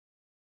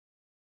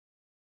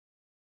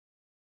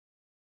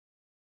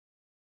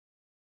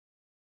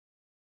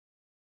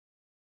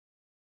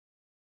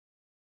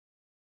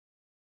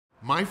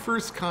My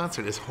first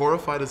concert, as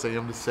horrified as I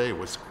am to say,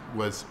 was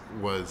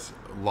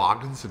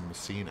Loggins in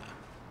Messina.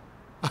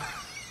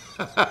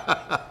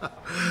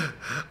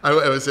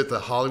 I was at the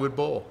Hollywood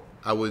Bowl.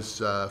 I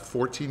was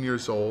 14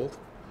 years old,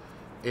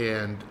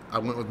 and I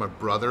went with my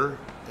brother,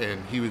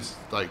 and he was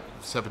like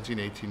 17,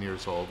 18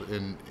 years old,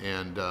 and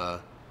I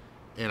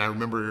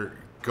remember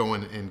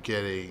going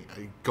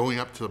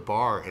up to the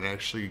bar and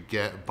actually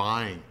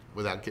buying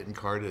without getting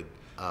carded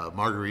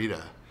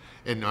margarita.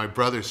 And my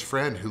brother's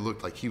friend, who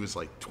looked like he was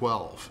like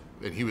 12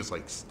 and he was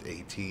like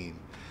 18,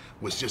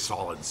 was just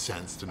all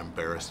incensed and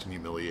embarrassed and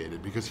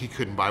humiliated because he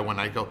couldn't buy one.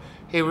 I go,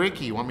 "Hey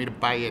Ricky, you want me to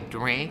buy you a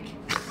drink?"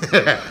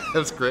 That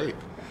was great.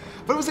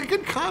 But it was a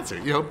good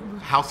concert, you know,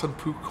 House on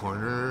Pook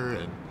Corner,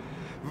 and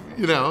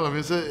you know, I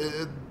mean,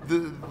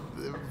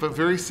 but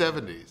very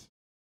 70s.